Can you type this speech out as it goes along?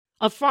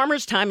A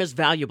farmer's time is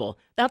valuable.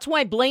 That's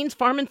why Blaine's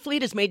Farm and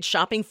Fleet has made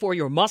shopping for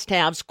your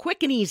must-haves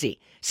quick and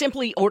easy.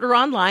 Simply order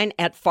online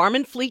at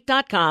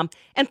farmandfleet.com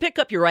and pick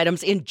up your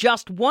items in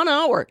just 1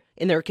 hour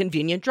in their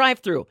convenient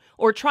drive-thru.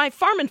 Or try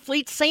Farm and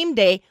Fleet's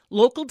same-day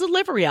local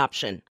delivery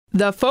option.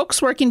 The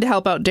folks working to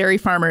help out dairy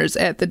farmers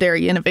at the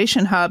Dairy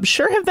Innovation Hub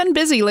sure have been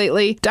busy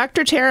lately.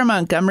 Dr. Tara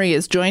Montgomery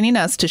is joining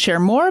us to share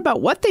more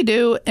about what they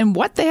do and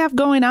what they have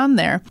going on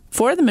there.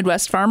 For the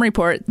Midwest Farm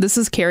Report, this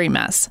is Carrie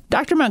Mess.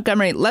 Dr.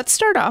 Montgomery, let's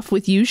start off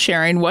with you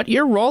sharing what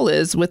your role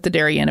is with the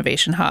Dairy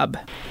Innovation Hub.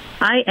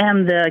 I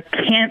am the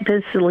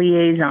campus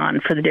liaison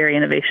for the Dairy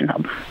Innovation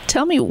Hub.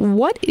 Tell me,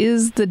 what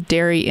is the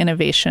Dairy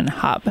Innovation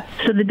Hub?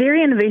 So the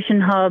Dairy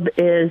Innovation Hub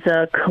is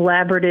a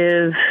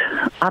collaborative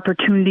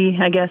opportunity,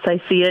 I guess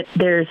I see it.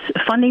 There's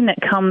funding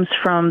that comes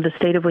from the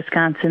state of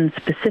Wisconsin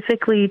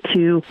specifically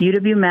to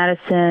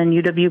UW-Madison,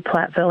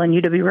 UW-Platteville,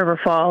 and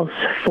UW-River Falls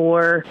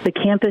for the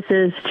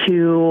campuses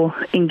to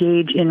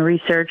engage in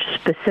research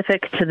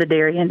specific to the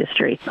dairy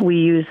industry. We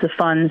use the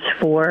funds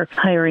for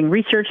hiring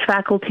research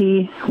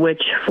faculty,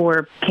 which for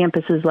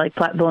campuses like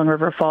Platteville and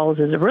River Falls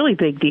is a really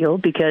big deal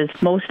because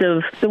most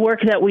of the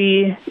work that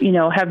we,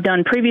 have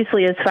done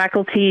previously as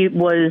faculty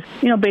was,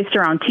 based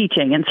around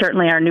teaching, and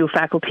certainly our new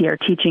faculty are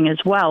teaching as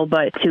well,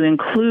 but to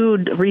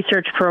include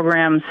research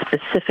programs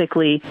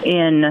specifically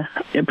in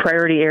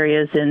priority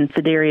areas in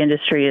the dairy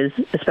industry is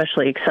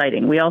especially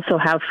exciting. We also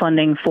have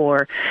funding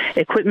for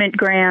equipment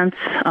grants,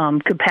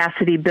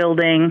 capacity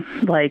building,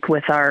 like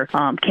with our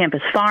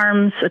campus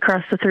farms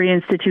across the 3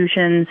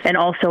 institutions, and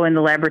also in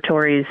the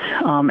laboratories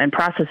and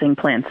processing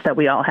plants that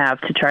we all have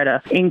to try to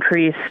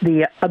increase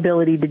the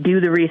ability to do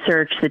the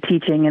research, the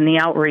teaching, and the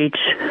outreach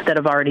that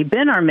have already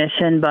been our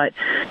mission. But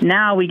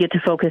now we get to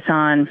focus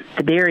on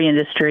the dairy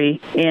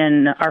industry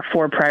in our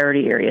 4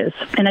 priority areas.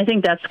 And I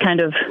think that's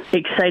kind of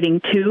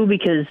exciting, too,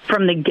 because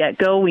from the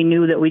get-go, we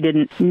knew that we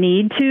didn't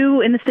need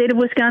to, in the state of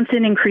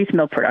Wisconsin, increase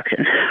milk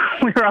production.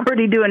 We were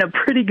already doing a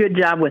pretty good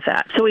job with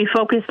that. So we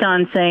focused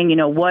on saying,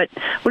 what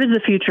does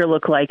the future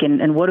look like,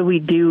 and what do we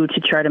do to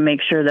try to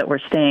make sure that we're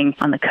staying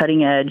on the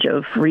cutting edge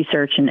of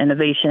research and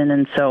innovation.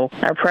 And so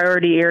our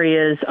priority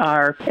areas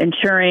are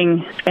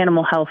ensuring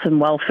animal health and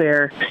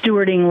welfare,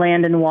 stewarding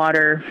land and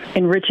water,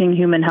 enriching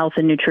human health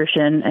and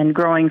nutrition, and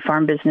growing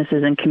farm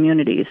businesses and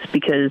communities.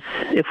 Because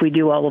if we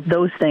do all of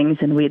those things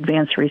and we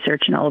advance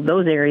research in all of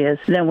those areas,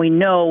 then we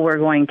know we're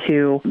going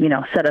to,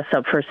 set us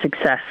up for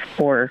success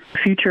for the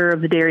future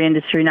of the dairy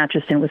industry, not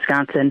just in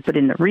Wisconsin, but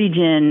in the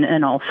region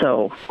and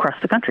also across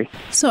the country.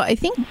 So I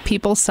think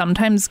people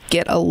sometimes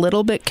get a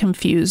little bit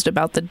confused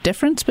about the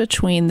difference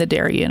between the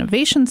Dairy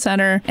Innovation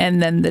Center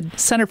and then the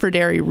Center for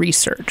Dairy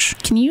Research.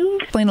 Can you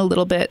explain a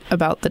little bit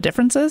about the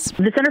differences?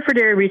 The Center for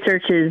Dairy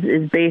Research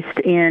is based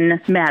in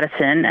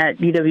Madison at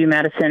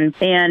UW-Madison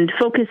and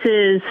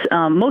focuses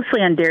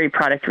mostly on dairy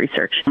product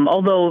research.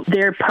 Although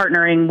they're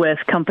partnering with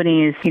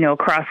companies,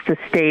 across the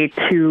state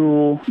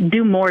to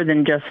do more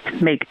than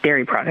just make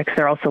dairy products.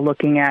 They're also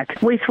looking at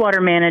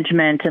wastewater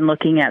management and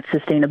looking at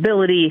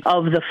sustainability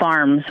of the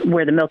farms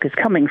where the milk is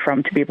coming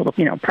from to be able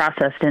to,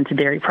 process into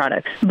dairy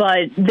products.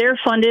 But they're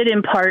funded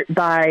in part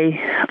by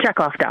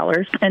checkoff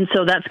dollars, and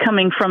so that's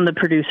coming from the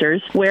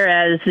producers,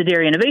 whereas the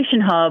Dairy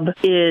Innovation Hub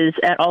is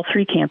at all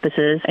 3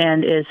 campuses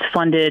and is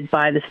funded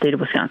by the state of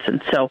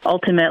Wisconsin. So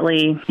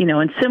ultimately,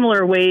 in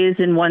similar ways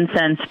in one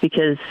sense,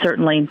 because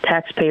certainly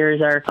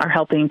taxpayers are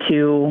helping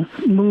to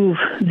move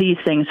these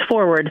things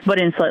forward, but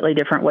in slightly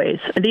different ways.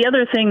 The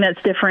other thing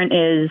that's different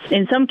is,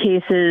 in some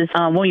cases,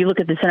 when you look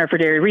at the Center for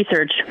Dairy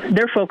Research,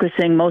 they're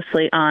focusing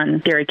mostly on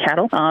dairy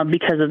cattle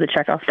because of the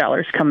checkoff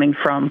dollars coming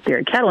from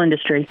dairy cattle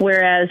industry.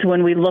 Whereas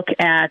when we look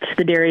at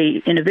the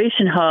Dairy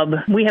Innovation Hub,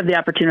 we have the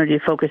opportunity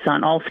to focus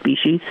on all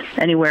species,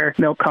 anywhere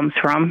milk comes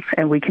from,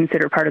 and we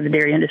consider part of the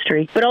dairy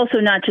industry, but also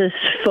not just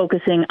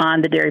focusing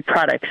on the dairy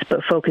products, but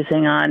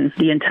focusing on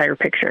the entire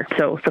picture.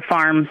 So the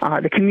farms,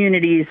 the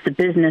communities, the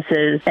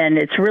businesses, and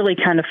it's really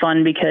kind of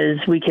fun because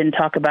we can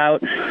talk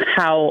about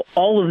how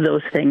all of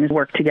those things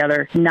work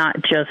together, not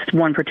just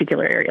one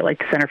particular area, like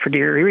the Center for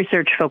Dairy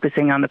Research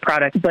focusing on the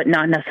product, but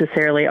not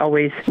necessarily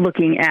always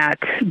looking at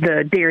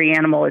the dairy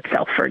animal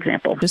itself, for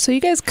example. So you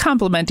guys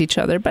complement each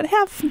other, but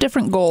have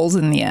different goals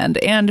in the end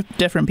and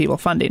different people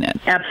funding it.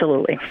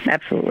 Absolutely.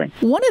 Absolutely.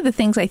 One of the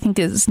things I think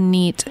is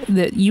neat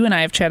that you and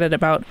I have chatted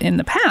about in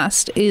the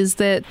past is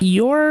that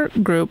your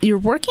group, you're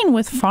working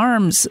with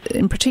farms,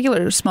 in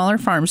particular smaller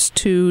farms,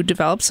 to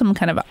develop some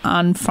kind of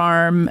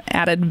on-farm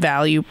added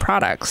value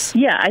products.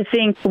 Yeah, I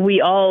think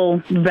we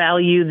all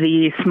value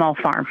the small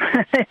farm.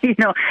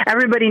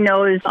 Everybody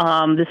knows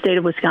the state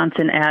of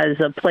Wisconsin as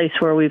a place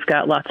where we've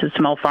got lots of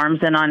small farms,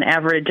 and on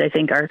average, average, I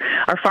think our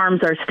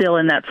farms are still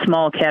in that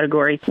small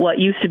category. What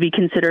used to be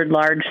considered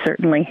large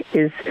certainly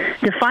is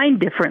defined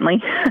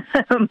differently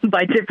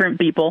by different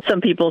people.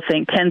 Some people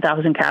think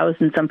 10,000 cows,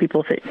 and some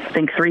people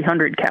think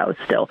 300 cows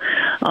still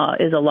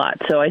is a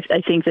lot. So I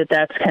think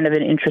that's kind of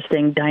an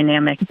interesting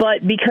dynamic.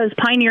 But because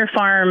Pioneer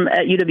Farm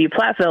at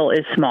UW-Platteville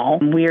is small,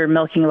 we are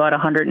milking about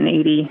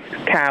 180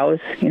 cows,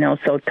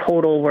 so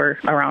total we're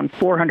around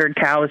 400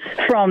 cows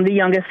from the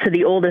youngest to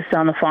the oldest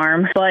on the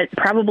farm. But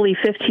probably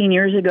 15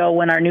 years ago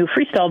when our new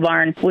freestall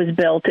barn was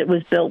built, it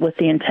was built with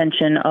the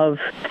intention of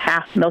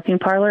half milking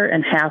parlor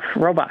and half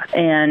robot.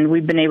 And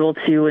we've been able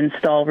to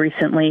install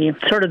recently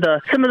sort of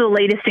some of the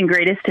latest and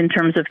greatest in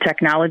terms of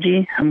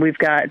technology. We've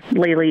got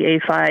Lely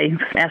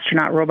A5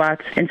 astronaut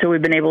robots, and so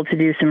we've been able to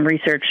do some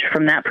research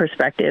from that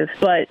perspective.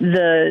 But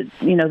the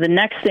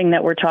next thing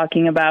that we're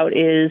talking about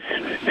is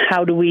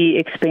how do we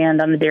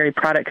expand on the dairy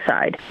product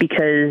side?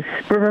 Because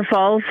River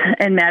Falls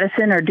and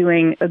Madison are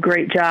doing a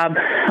great job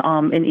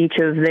in each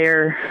of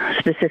their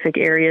specific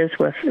areas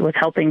with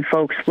helping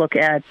folks look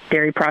at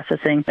dairy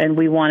processing, and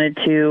we wanted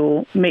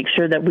to make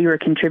sure that we were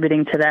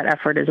contributing to that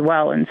effort as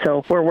well. And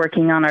so we're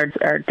working on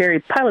our dairy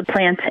pilot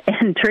plant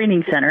and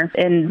training center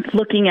and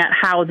looking at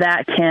how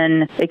that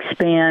can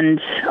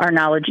expand our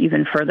knowledge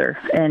even further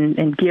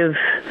and give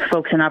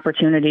folks an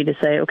opportunity to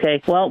say,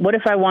 okay, well, what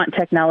if I want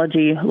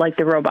technology like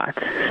the robots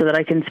so that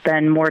I can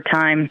spend more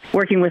time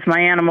working with my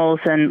animals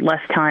and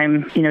less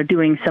time,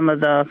 doing some of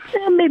the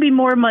maybe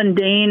more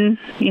mundane,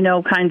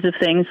 kinds of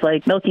things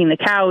like milking the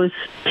cows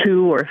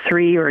 2 or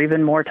 3 or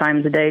even more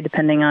times a day,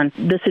 depending on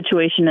the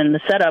situation and the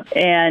setup.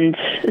 And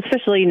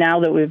especially now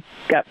that we've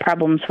got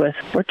problems with,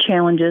 or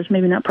challenges,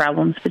 maybe not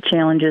problems, but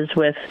challenges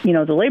with,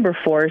 the labor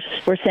force,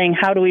 we're saying,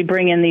 how do we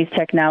bring in these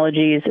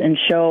technologies and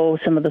show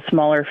some of the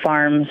smaller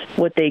farms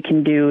what they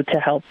can do to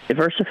help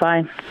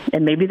diversify?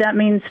 And maybe that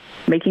means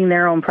making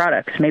their own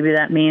products. Maybe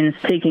that means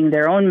taking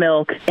their own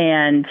milk,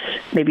 and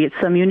maybe it's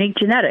some unique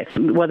genetics,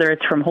 whether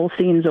it's from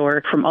Holsteins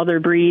or from other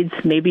breeds.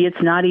 Maybe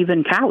it's not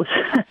even cows.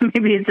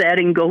 Maybe it's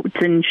adding goats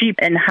and sheep.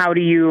 And how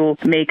do you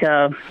make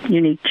a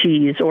unique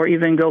cheese, or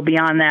even go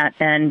beyond that?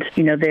 And,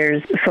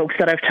 there's folks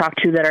that I've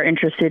talked to that are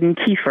interested in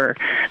kefir.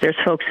 There's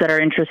folks that are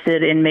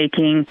interested in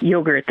making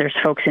yogurt. There's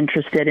folks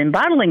interested in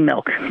bottling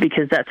milk,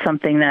 because that's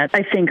something that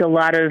I think a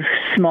lot of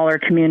smaller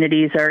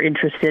communities are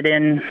interested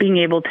in, being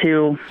able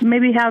to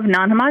maybe have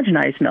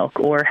non-homogenized milk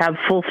or have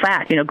full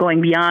fat,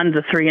 going beyond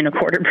the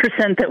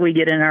 3.25% that we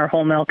get in our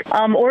whole milk,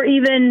 or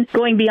even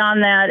going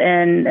beyond that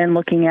and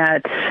looking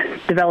at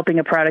developing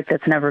a product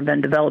that's never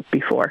been developed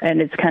before.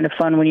 And it's kind of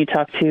fun when you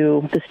talk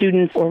to the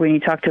students or when you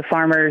talk to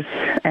farmers,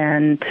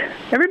 and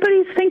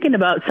everybody's thinking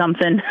about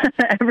something.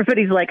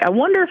 Everybody's like, I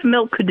wonder if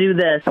milk could do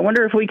this. I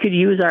wonder if we could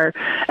use our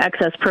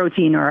excess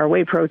protein or our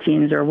whey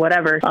proteins or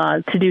whatever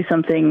to do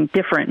something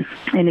different.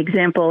 An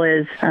example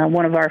is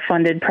one of our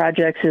funded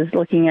projects is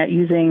looking at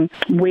using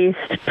waste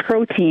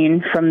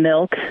protein from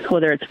milk,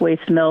 whether it's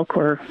waste milk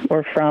or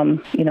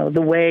from,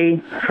 the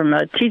whey from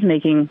a cheese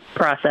making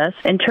process,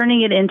 and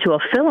turning it into a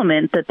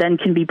filament that then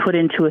can be put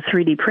into a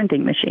 3D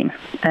printing machine.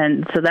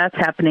 And so that's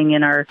happening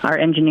in our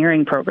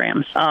engineering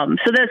programs.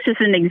 So that's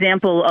just an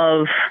example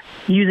of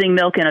using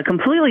milk in a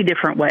completely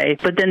different way,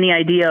 but then the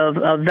idea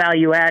of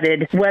value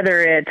added,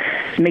 whether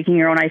it's making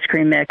your own ice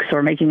cream mix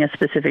or making a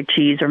specific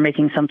cheese or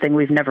making something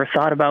we've never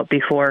thought about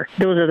before.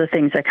 Those are the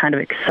things that kind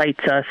of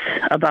excites us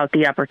about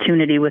the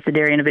opportunity with the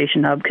Dairy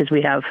Innovation Hub, because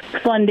we have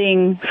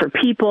funding for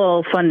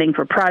people, funding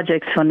for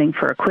projects, funding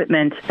for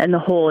equipment, and the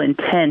whole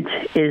intent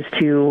is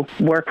to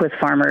work with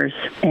farmers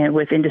and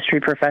with industry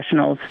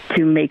professionals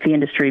to make the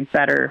industry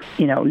better,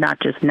 not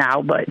just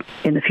now, but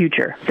in the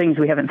future, things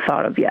we haven't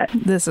thought of yet.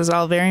 This is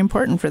all very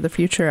important for the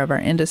future of our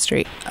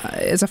industry.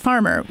 As a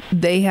farmer,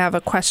 they have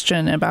a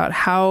question about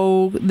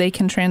how they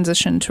can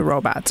transition to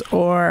robots,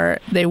 or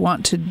they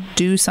want to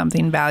do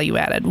something value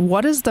added.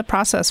 What is the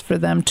process for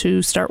them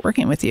to start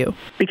working with you?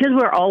 Because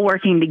we're all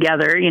working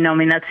together,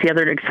 that's the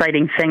other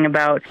exciting thing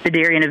about the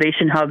Dairy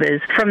Innovation Hub is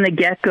from the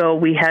get-go,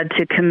 we had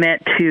to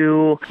commit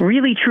to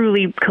really,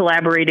 truly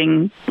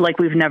collaborating like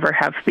we've never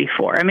have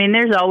before.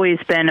 There's always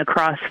been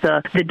across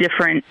the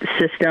different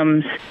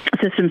system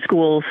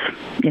schools,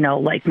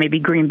 like maybe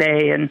Green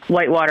Bay and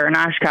Whitewater and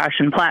Oshkosh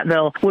and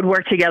Platteville would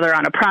work together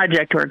on a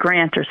project or a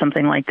grant or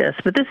something like this.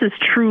 But this is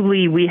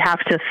truly, we have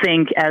to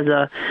think as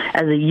a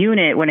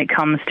unit when it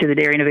comes to the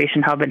Dairy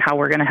Innovation Hub and how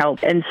we're going to help.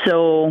 And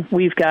so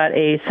we've got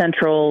a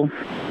central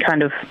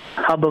kind of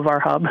hub of our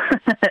hub.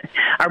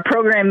 Our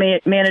program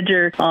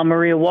manager,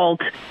 Maria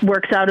Walt,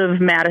 works out of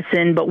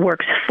Madison, but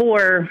works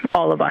for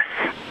all of us.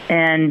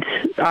 And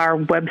our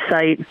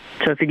website,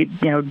 so if you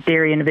get,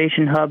 Dairy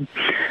Innovation Hub,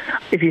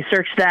 if you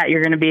search that,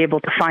 you're going to be able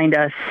to find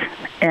us.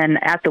 And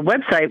at the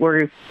website,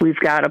 we've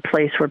got a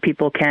place where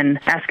people can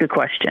ask a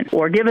question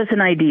or give us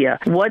an idea.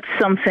 What's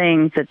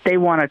something that they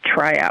want to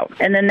try out?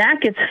 And then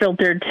that gets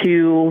filtered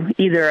to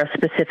either a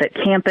specific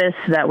campus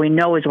that we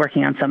know is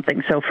working on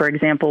something. So, for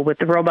example, with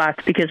the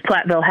robots, because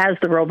Platteville has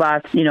the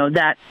robots,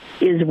 that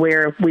is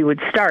where we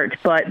would start.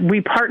 But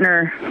we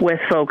partner with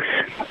folks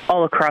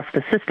all across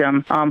the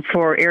system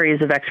for areas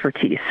areas of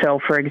expertise. So,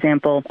 for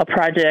example, a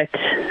project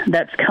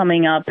that's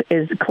coming up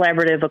is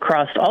collaborative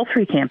across all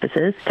 3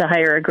 campuses to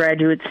hire a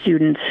graduate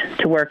student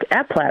to work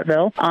at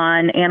Platteville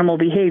on animal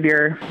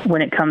behavior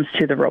when it comes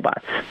to the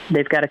robots.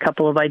 They've got a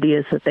couple of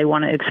ideas that they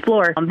want to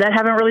explore that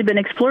haven't really been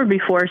explored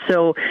before.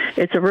 So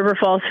it's a River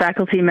Falls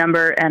faculty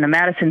member and a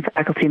Madison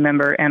faculty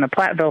member and a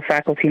Platteville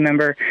faculty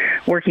member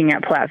working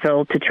at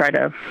Platteville to try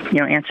to,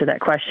 answer that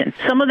question.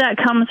 Some of that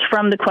comes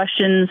from the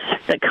questions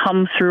that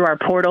come through our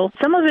portal.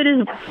 Some of it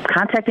is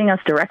contacting us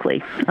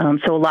directly.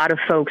 So a lot of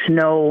folks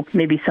know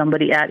maybe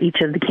somebody at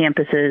each of the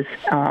campuses,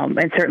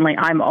 and certainly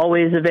I'm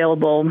always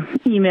available,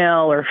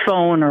 email or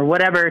phone or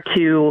whatever,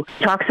 to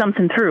talk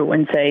something through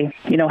and say,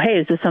 hey,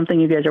 is this something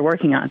you guys are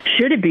working on?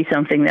 Should it be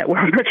something that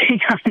we're working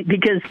on?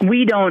 Because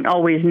we don't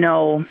always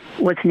know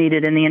what's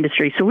needed in the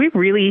industry. So we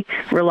really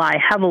rely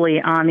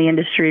heavily on the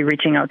industry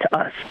reaching out to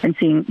us and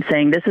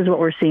saying, this is what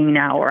we're seeing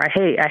now, or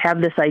hey, I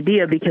have this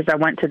idea because I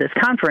went to this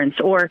conference,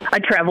 or I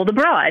traveled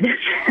abroad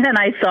and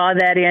I saw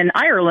that in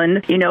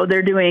Ireland,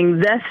 they're doing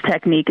this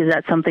technique. Is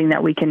that something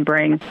that we can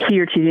bring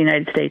here to the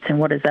United States, and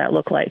what does that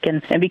look like?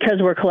 And because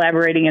we're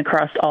collaborating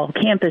across all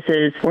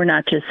campuses, we're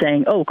not just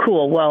saying, oh,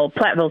 cool, well,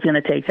 Platteville's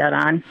going to take that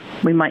on.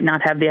 We might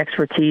not have the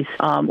expertise,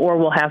 or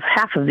we'll have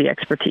half of the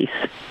expertise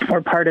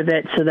or part of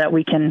it so that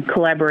we can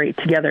collaborate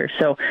together.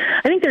 So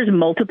I think there's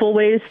multiple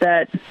ways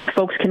that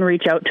folks can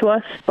reach out to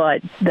us,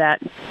 but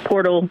that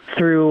portal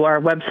through our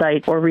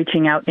website or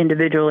reaching out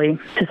individually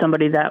to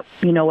somebody that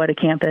at a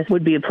campus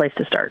would be a place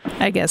to start.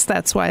 I guess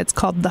that's why it's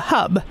called the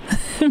Hub.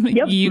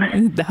 Yep.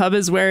 The Hub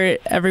is where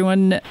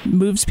everyone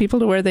moves people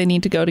to where they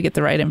need to go to get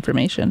the right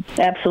information.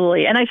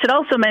 Absolutely. And I should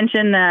also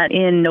mention that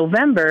in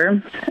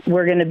November,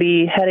 we're going to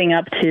be heading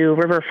up to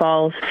River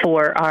Falls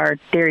for our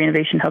Dairy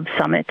Innovation Hub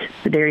Summit,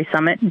 the Dairy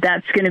Summit.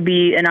 That's going to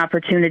be an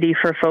opportunity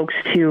for folks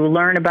to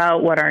learn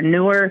about what our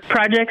newer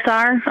projects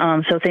are.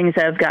 So things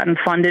that have gotten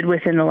funded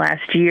within the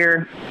last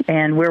year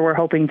and where we're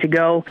hoping to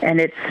go. And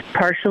it's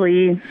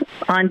partially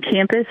on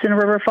campus in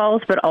River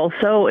Falls, but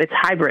also it's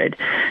hybrid.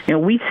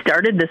 We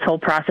started this whole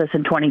process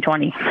in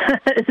 2020.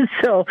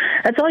 So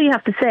that's all you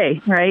have to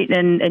say, right?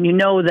 And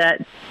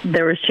that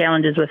there was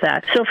challenges with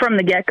that. So from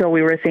the get-go,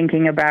 we were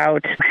thinking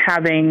about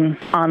having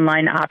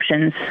online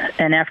options.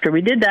 And after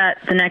we did that,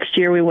 the next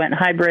year we went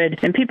hybrid,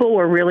 and people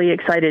were really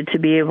excited to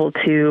be able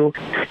to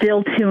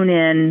still tune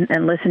in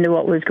and listen to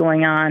what was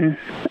going on,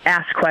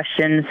 ask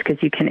questions,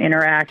 because you can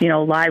interact,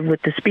 live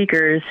with the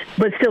speakers,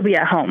 but still be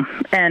at home.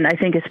 And I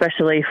think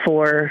especially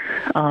for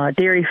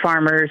dairy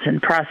farmers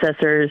and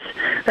processors,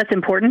 that's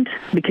important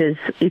because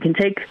you can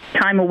take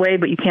time away,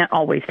 but you can't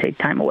always take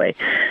time away.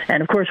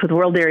 And of course, with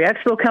World Dairy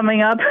Expo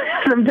coming up,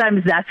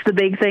 sometimes that's the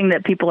big thing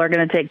that people are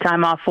going to take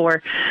time off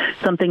for.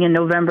 Something in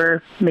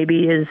November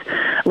maybe is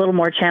a little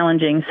more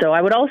challenging. So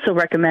I would also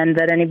recommend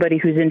that anybody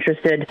who's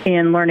interested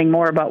in learning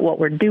more about what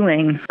we're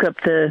doing, look up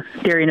the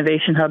Dairy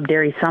Innovation Hub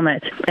Dairy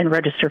Summit and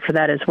register for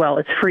that as well.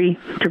 It's free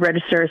to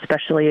register,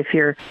 especially if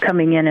you're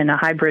coming in a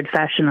hybrid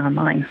fashion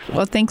online.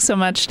 Well, thanks so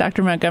much,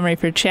 Dr. Montgomery,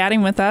 for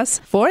chatting with us.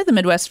 For the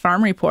Midwest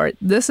Farm Report,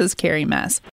 this is Carrie Mess.